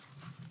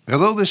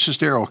Hello, this is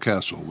Darrell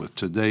Castle with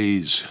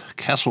today's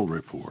Castle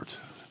Report.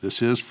 This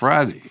is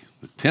Friday,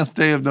 the 10th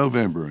day of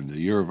November in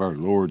the year of our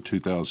Lord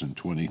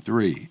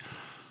 2023.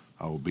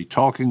 I will be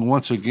talking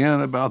once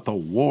again about the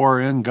war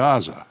in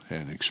Gaza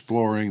and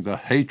exploring the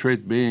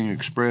hatred being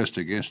expressed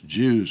against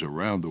Jews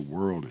around the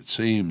world. It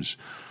seems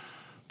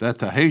that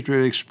the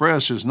hatred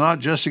expressed is not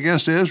just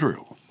against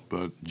Israel,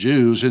 but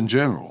Jews in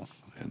general.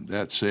 And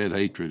that said,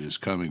 hatred is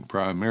coming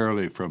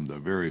primarily from the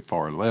very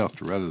far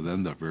left rather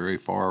than the very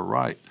far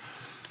right.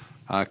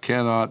 I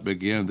cannot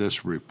begin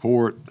this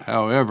report,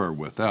 however,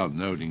 without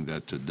noting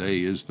that today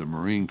is the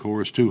Marine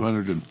Corps'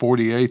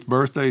 248th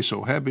birthday,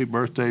 so happy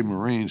birthday,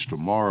 Marines.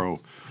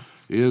 Tomorrow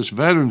is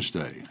Veterans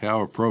Day.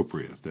 How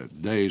appropriate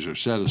that days are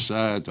set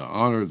aside to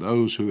honor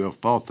those who have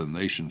fought the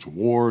nation's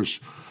wars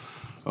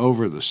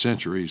over the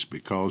centuries,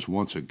 because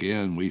once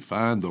again we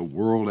find the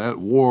world at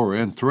war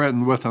and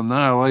threatened with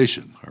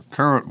annihilation. Our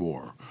current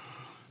war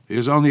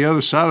is on the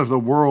other side of the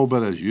world,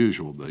 but as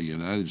usual, the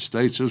United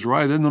States is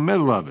right in the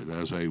middle of it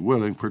as a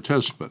willing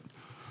participant.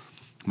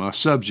 My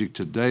subject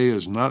today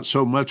is not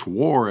so much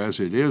war as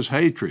it is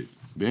hatred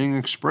being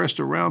expressed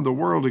around the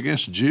world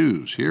against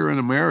Jews here in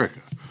America.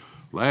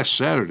 Last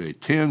Saturday,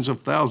 tens of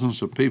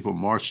thousands of people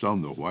marched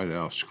on the White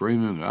House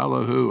screaming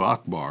Allahu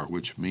Akbar,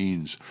 which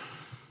means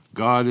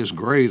God is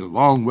great.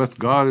 Along with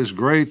God is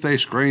great, they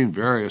screamed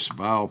various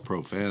vile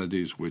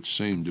profanities which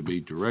seemed to be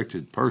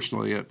directed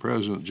personally at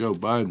President Joe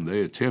Biden. They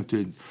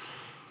attempted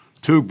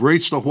to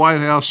breach the White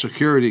House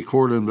security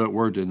cordon but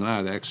were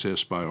denied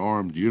access by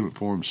armed,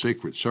 uniformed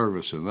Secret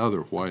Service and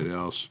other White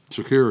House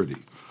security.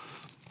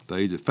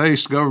 They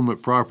defaced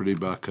government property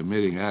by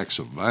committing acts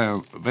of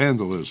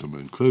vandalism,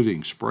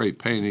 including spray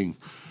painting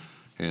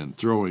and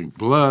throwing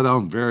blood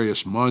on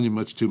various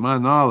monuments. To my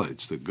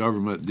knowledge, the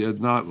government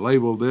did not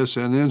label this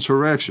an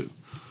insurrection.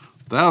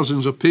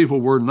 Thousands of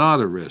people were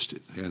not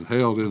arrested and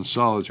held in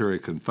solitary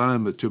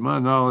confinement. To my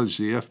knowledge,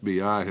 the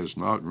FBI has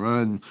not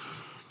run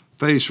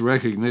face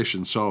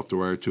recognition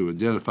software to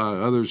identify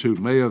others who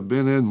may have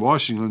been in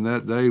Washington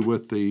that day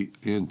with the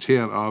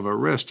intent of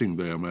arresting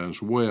them as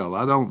well.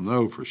 I don't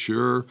know for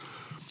sure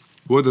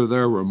whether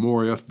there were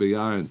more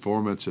FBI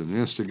informants and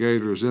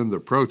instigators in the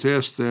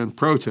protest than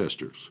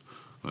protesters.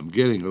 I'm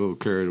getting a little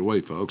carried away,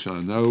 folks. I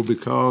know,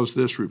 because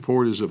this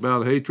report is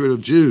about hatred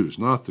of Jews,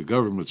 not the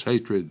government's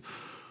hatred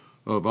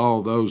of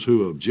all those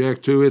who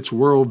object to its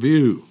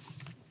worldview.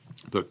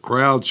 The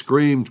crowd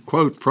screamed,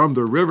 quote, "From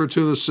the river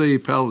to the sea,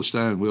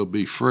 Palestine will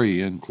be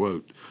free," end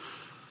quote.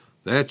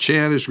 That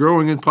chant is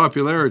growing in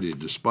popularity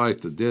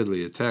despite the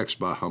deadly attacks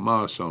by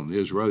Hamas on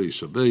Israeli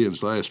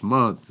civilians last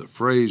month. The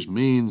phrase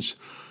means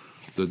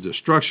the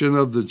destruction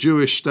of the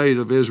Jewish state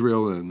of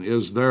Israel and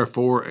is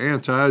therefore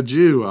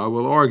anti-Jew, I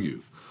will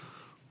argue.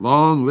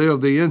 Long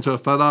live the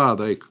Intifada,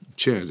 they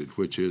chanted,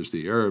 which is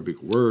the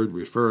Arabic word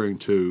referring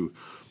to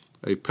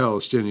a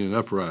Palestinian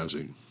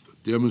uprising.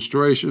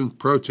 Demonstration,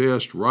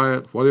 protest,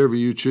 riot, whatever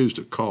you choose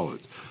to call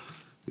it.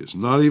 It's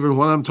not even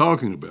what I'm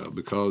talking about,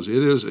 because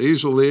it is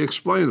easily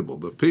explainable.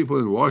 The people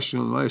in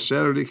Washington last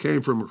Saturday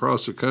came from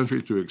across the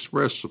country to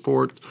express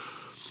support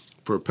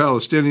for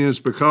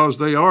Palestinians because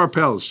they are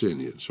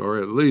Palestinians, or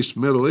at least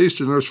Middle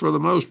Easterners for the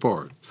most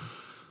part.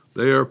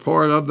 They are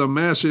part of the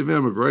massive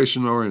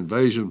immigration or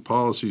invasion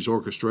policies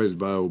orchestrated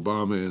by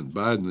Obama and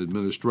Biden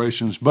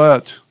administrations,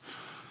 but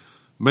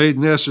made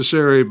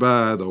necessary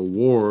by the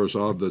wars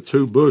of the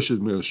two Bush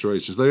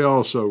administrations. They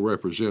also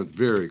represent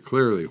very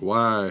clearly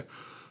why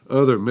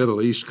other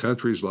Middle East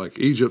countries like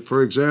Egypt,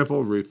 for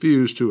example,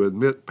 refuse to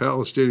admit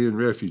Palestinian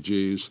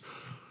refugees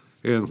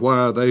and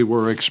why they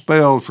were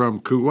expelled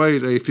from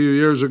Kuwait a few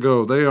years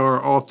ago. They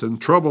are often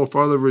trouble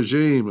for the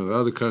regime, and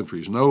other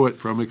countries know it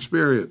from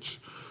experience.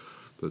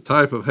 The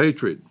type of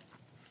hatred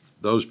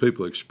those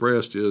people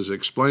expressed is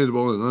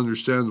explainable and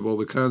understandable.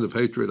 The kind of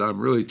hatred I'm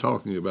really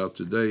talking about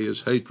today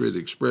is hatred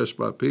expressed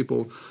by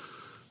people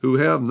who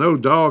have no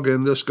dog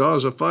in this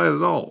Gaza fight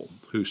at all,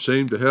 who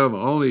seem to have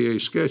only a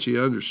sketchy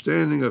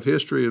understanding of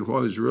history and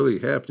what is really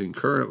happening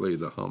currently.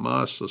 The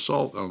Hamas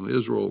assault on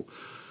Israel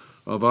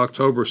of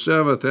October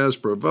 7th has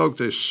provoked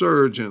a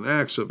surge in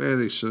acts of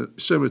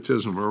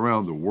antisemitism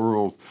around the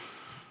world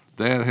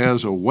that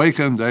has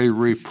awakened a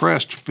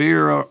repressed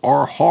fear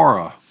or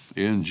horror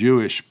in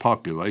Jewish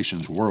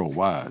populations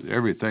worldwide.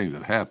 Everything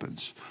that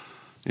happens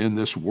in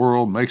this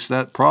world makes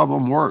that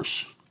problem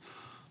worse.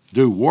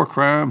 Do war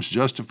crimes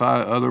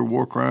justify other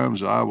war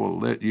crimes? I will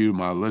let you,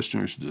 my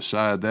listeners,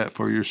 decide that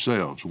for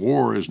yourselves.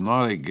 War is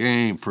not a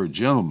game for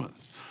gentlemen.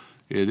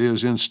 It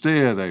is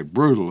instead a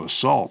brutal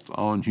assault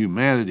on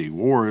humanity.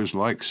 War is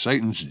like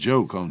Satan's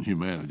joke on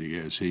humanity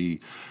as he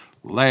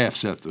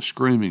laughs at the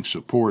screaming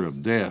support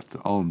of death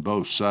on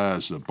both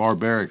sides. The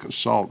barbaric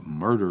assault and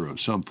murder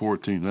of some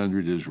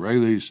 1,400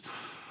 Israelis,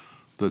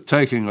 the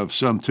taking of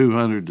some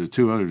 200 to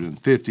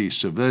 250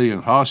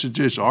 civilian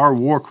hostages are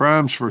war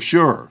crimes for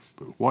sure.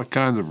 But what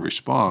kind of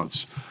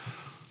response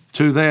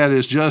to that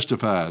is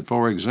justified?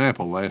 For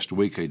example, last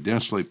week a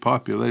densely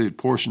populated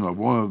portion of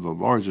one of the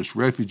largest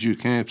refugee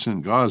camps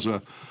in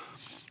Gaza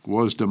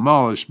was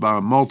demolished by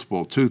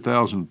multiple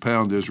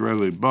 2,000-pound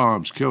Israeli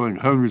bombs, killing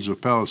hundreds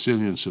of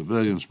Palestinian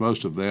civilians,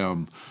 most of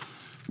them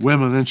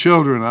women and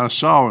children. I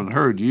saw and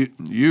heard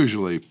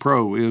usually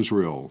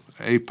pro-Israel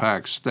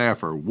AIPAC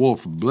staffer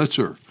Wolf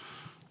Blitzer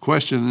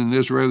questioned an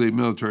Israeli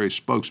military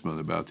spokesman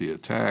about the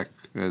attack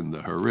and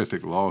the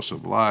horrific loss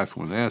of life.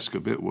 When asked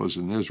if it was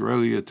an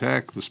Israeli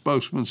attack, the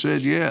spokesman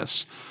said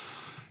yes,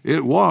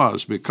 it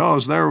was,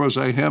 because there was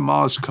a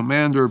Hamas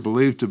commander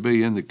believed to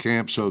be in the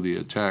camp, so the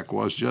attack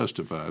was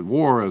justified.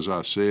 War, as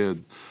I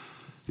said,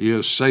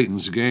 is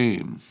Satan's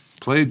game,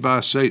 played by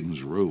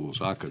Satan's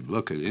rules. I could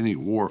look at any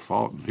war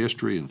fought in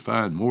history and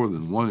find more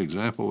than one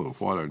example of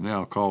what are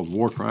now called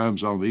war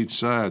crimes on each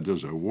side.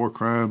 Does a war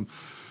crime,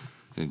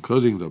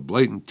 including the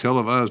blatant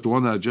televised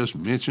one I just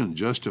mentioned,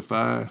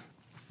 justify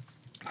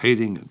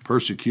hating and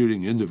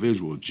persecuting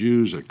individual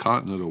Jews a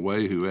continent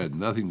away who had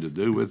nothing to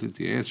do with it?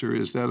 The answer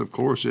is that, of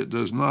course, it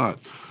does not.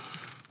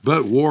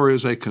 But war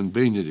is a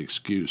convenient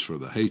excuse for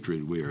the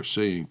hatred we are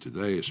seeing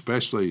today,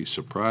 especially,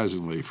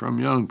 surprisingly, from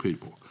young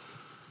people.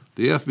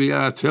 The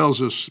FBI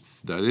tells us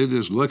that it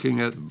is looking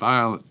at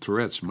violent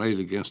threats made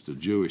against the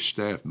Jewish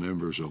staff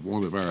members of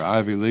one of our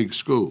Ivy League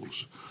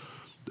schools.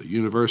 The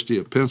University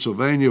of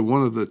Pennsylvania,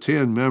 one of the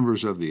 10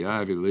 members of the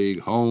Ivy League,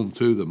 home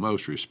to the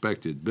most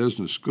respected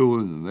business school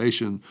in the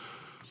nation,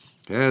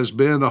 has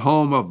been the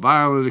home of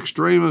violent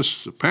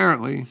extremists,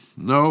 apparently.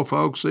 No,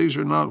 folks, these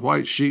are not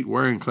white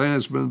sheet-wearing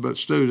Klansmen, but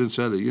students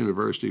at a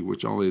university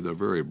which only the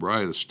very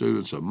brightest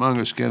students among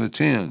us can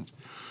attend.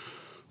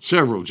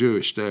 Several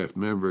Jewish staff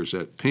members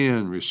at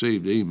Penn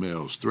received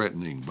emails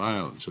threatening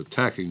violence,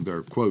 attacking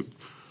their, quote,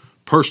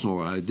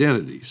 personal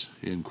identities,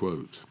 end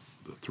quote.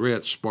 The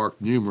threat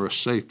sparked numerous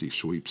safety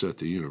sweeps at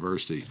the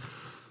university,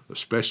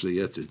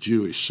 especially at the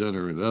Jewish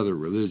Center and other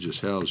religious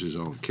houses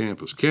on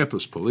campus.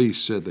 Campus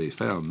police said they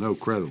found no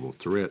credible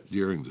threat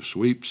during the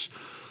sweeps,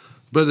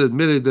 but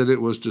admitted that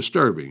it was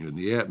disturbing, and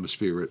the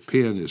atmosphere at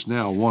Penn is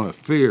now one of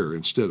fear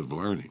instead of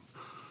learning.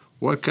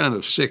 What kind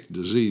of sick,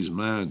 diseased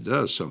mind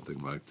does something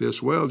like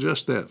this? Well,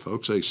 just that,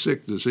 folks, a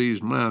sick,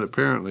 diseased mind.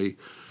 Apparently,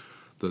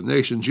 the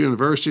nation's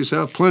universities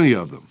have plenty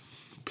of them.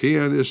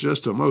 Penn is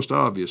just the most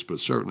obvious,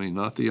 but certainly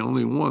not the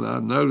only one.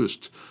 I've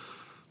noticed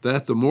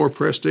that the more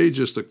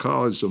prestigious the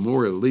college, the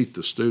more elite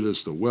the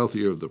students, the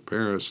wealthier the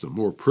parents, the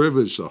more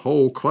privileged the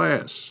whole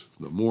class,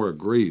 the more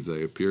aggrieved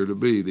they appear to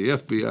be. The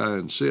FBI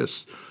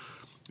insists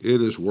it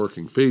is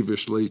working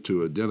feverishly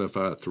to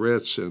identify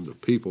threats and the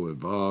people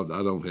involved.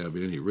 I don't have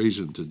any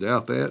reason to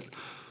doubt that.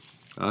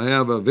 I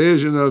have a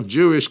vision of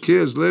Jewish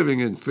kids living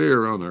in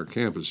fear on our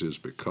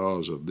campuses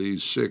because of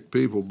these sick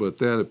people, but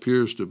that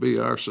appears to be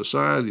our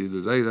society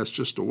today. That's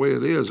just the way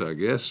it is, I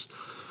guess.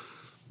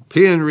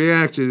 Penn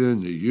reacted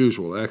in the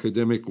usual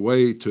academic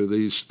way to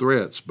these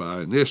threats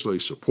by initially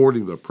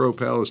supporting the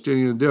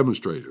pro-Palestinian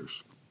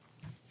demonstrators.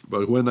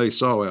 But when they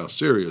saw how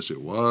serious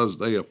it was,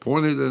 they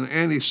appointed an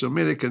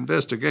anti-Semitic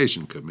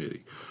investigation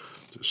committee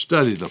to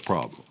study the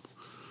problem.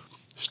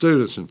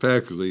 Students and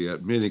faculty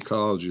at many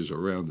colleges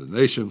around the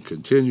nation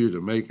continue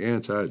to make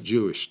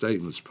anti-Jewish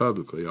statements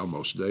publicly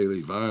almost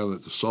daily.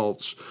 Violent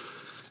assaults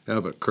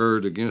have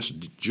occurred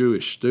against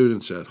Jewish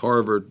students at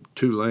Harvard,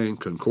 Tulane,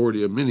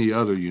 Concordia, many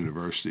other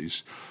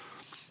universities.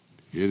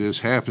 It is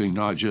happening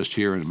not just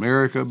here in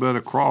America, but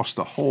across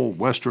the whole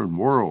Western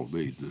world.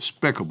 The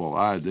despicable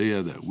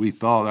idea that we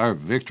thought our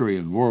victory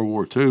in World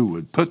War II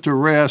would put to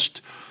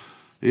rest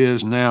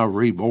is now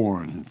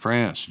reborn in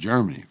France,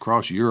 Germany,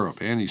 across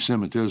Europe.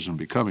 Anti-Semitism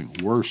becoming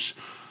worse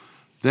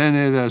than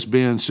it has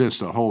been since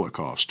the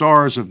Holocaust.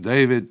 Stars of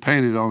David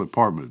painted on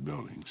apartment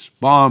buildings,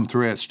 bomb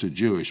threats to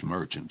Jewish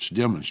merchants,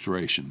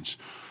 demonstrations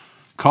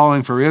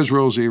calling for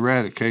Israel's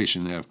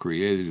eradication have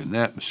created an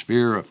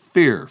atmosphere of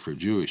fear for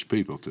Jewish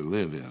people to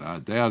live in. I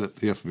doubt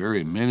it if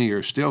very many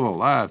are still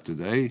alive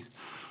today,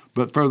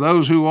 but for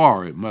those who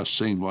are, it must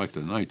seem like the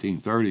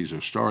 1930s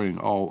are starting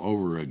all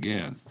over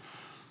again.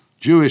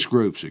 Jewish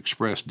groups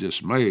expressed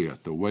dismay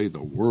at the way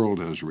the world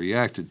has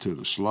reacted to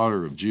the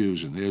slaughter of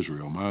Jews in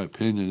Israel. My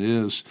opinion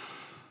is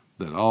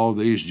that all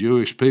these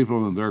Jewish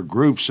people and their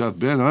groups have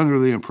been under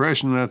the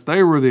impression that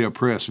they were the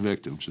oppressed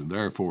victims and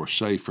therefore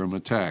safe from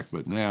attack,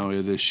 but now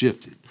it has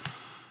shifted,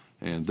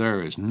 and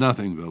there is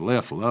nothing the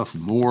left loves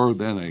more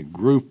than a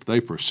group they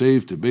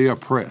perceive to be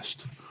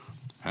oppressed.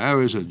 How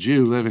is a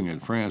Jew living in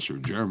France or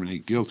Germany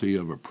guilty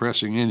of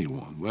oppressing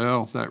anyone?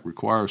 Well, that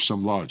requires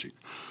some logic.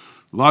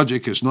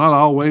 Logic is not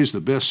always the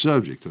best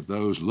subject of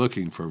those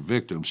looking for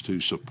victims to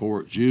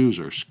support. Jews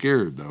are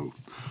scared, though.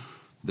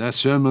 That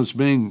sentiment's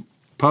being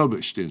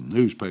published in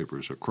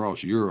newspapers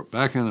across Europe.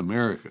 Back in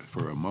America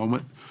for a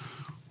moment,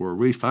 where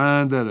we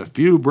find that a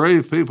few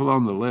brave people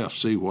on the left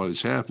see what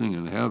is happening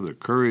and have the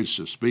courage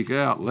to speak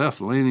out.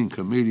 Left-leaning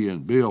comedian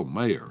Bill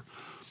Maher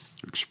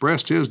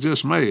expressed his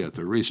dismay at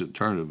the recent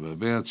turn of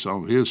events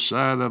on his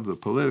side of the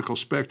political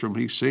spectrum.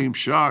 He seemed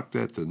shocked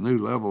at the new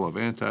level of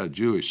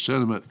anti-Jewish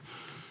sentiment,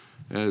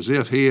 as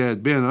if he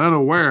had been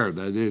unaware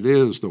that it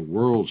is the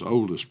world's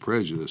oldest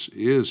prejudice.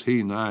 Is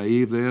he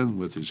naive then,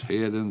 with his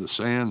head in the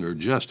sand, or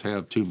just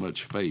have too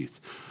much faith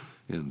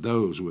in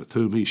those with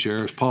whom he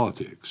shares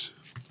politics.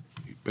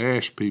 He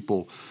bashed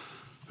people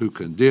who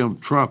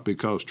condemned Trump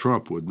because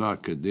Trump would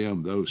not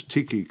condemn those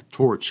tiki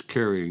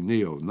torch-carrying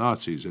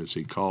neo-Nazis, as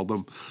he called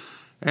them,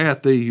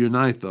 at the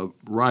Unite the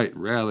Right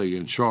rally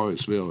in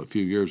Charlottesville a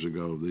few years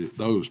ago.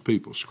 Those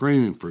people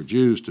screaming for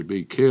Jews to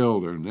be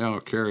killed are now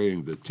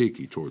carrying the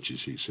tiki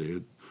torches, he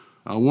said.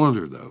 I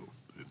wonder, though,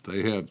 if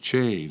they have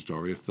changed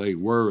or if they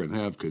were and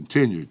have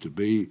continued to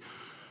be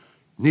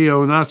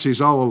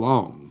neo-Nazis all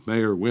along.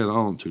 Mayer went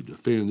on to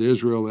defend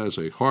Israel as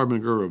a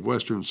harbinger of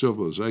Western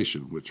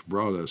civilization, which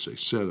brought us a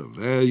set of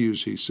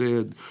values, he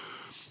said.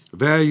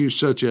 Values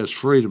such as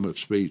freedom of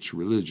speech,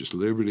 religious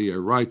liberty, a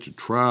right to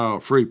trial,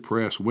 free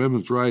press,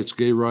 women's rights,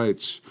 gay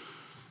rights,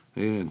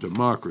 and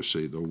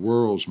democracy. The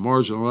world's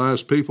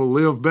marginalized people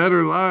live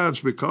better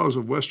lives because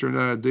of Western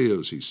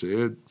ideas, he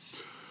said.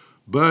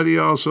 But he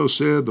also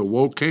said the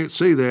woke can't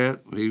see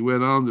that. He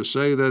went on to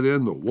say that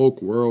in the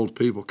woke world,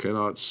 people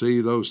cannot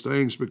see those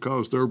things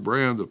because their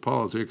brand of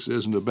politics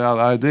isn't about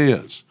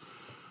ideas.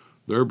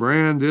 Their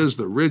brand is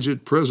the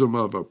rigid prism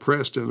of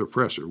oppressed and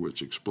oppressor,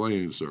 which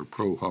explains their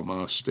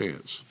pro-Hamas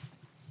stance.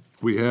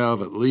 We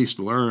have at least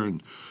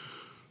learned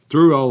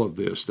through all of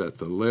this that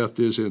the left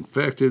is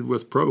infected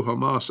with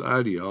pro-Hamas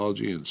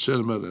ideology and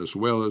sentiment, as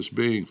well as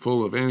being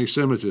full of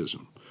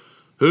antisemitism.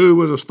 Who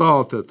would have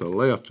thought that the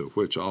left, of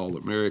which all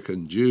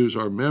American Jews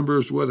are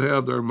members, would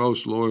have their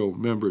most loyal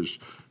members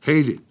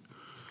hated?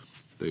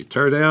 They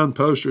tear down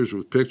posters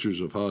with pictures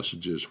of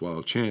hostages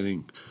while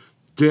chanting,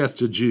 "Death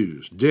to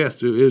Jews, death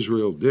to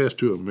Israel, death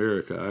to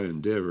America." I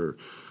endeavor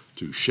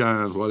to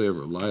shine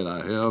whatever light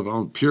I have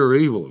on pure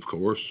evil, of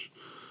course,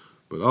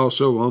 but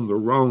also on the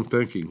wrong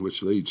thinking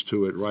which leads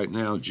to it. Right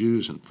now,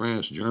 Jews in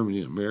France,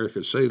 Germany, and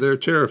America say they're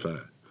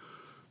terrified.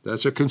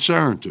 That's a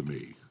concern to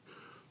me.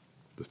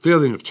 The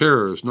feeling of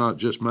terror is not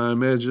just my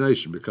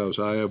imagination, because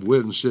I have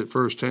witnessed it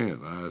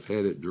firsthand. I have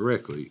had it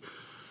directly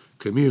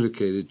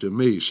communicated to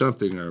me.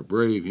 Something our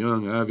brave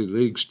young Ivy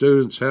League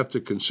students have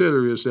to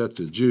consider is that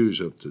the Jews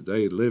of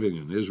today living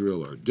in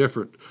Israel are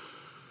different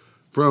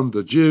from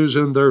the Jews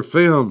in their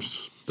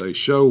films they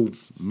show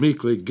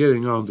meekly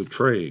getting on the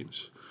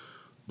trains.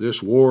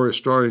 This war is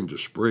starting to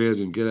spread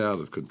and get out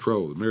of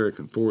control.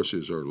 American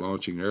forces are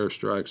launching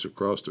airstrikes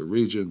across the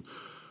region.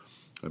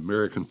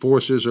 American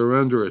forces are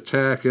under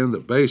attack in the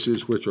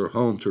bases, which are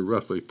home to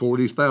roughly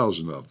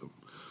 40,000 of them.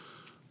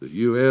 The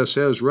U.S.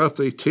 has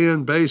roughly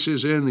 10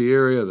 bases in the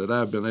area that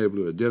I've been able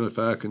to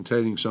identify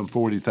containing some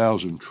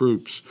 40,000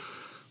 troops.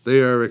 They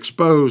are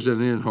exposed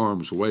and in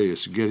harm's way.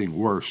 It's getting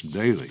worse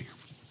daily.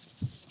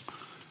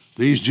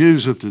 These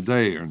Jews of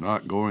today are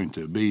not going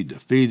to be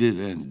defeated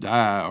and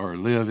die or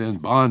live in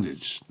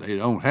bondage. They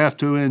don't have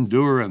to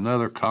endure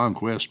another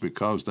conquest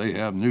because they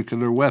have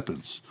nuclear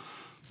weapons.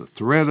 The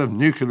threat of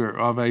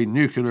a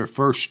nuclear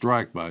first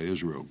strike by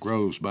Israel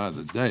grows by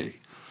the day.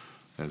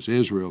 As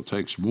Israel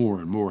takes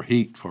more and more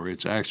heat for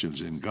its actions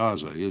in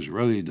Gaza,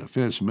 Israeli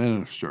Defense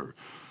Minister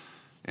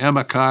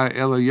Amichai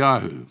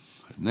Eliyahu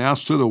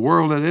announced to the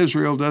world that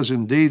Israel does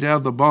indeed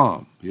have the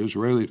bomb. The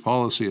Israeli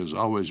policy has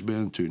always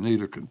been to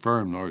neither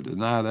confirm nor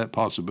deny that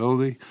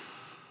possibility,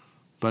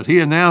 but he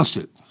announced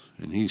it,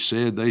 and he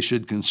said they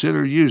should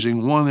consider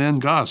using one in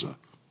Gaza.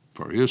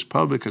 For his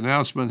public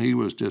announcement, he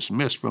was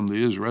dismissed from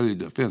the Israeli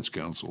Defense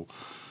Council,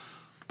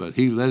 but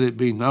he let it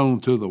be known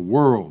to the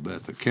world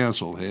that the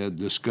council had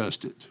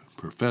discussed it.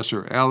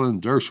 Professor Alan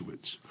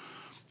Dershowitz,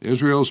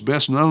 Israel's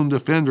best-known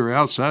defender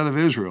outside of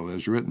Israel,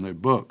 has written a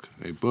book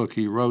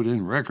he wrote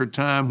in record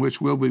time,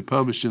 which will be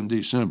published in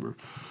December.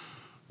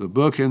 The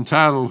book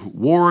entitled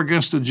War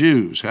Against the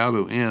Jews, How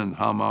to End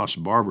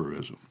Hamas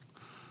Barbarism.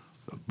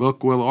 The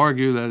book will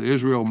argue that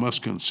Israel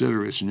must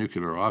consider its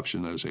nuclear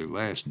option as a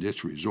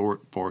last-ditch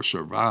resort for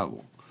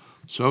survival.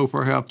 So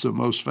perhaps the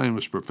most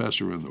famous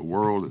professor in the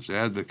world is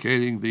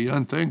advocating the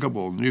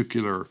unthinkable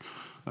nuclear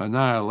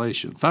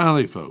annihilation.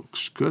 Finally,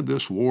 folks, could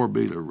this war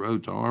be the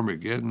road to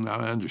Armageddon?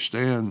 I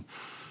understand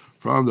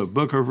from the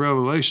book of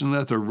Revelation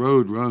that the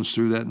road runs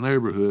through that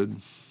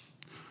neighborhood.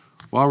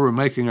 While we're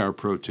making our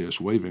protests,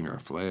 waving our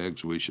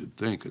flags, we should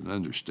think and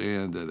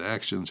understand that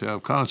actions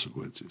have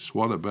consequences.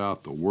 What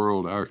about the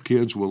world our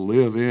kids will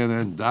live in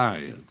and die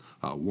in?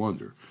 I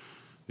wonder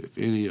if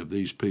any of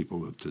these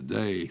people of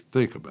today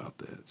think about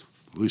that.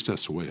 At least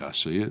that's the way I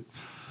see it.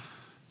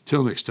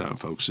 Till next time,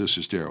 folks, this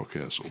is Darrell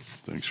Castle.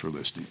 Thanks for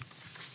listening.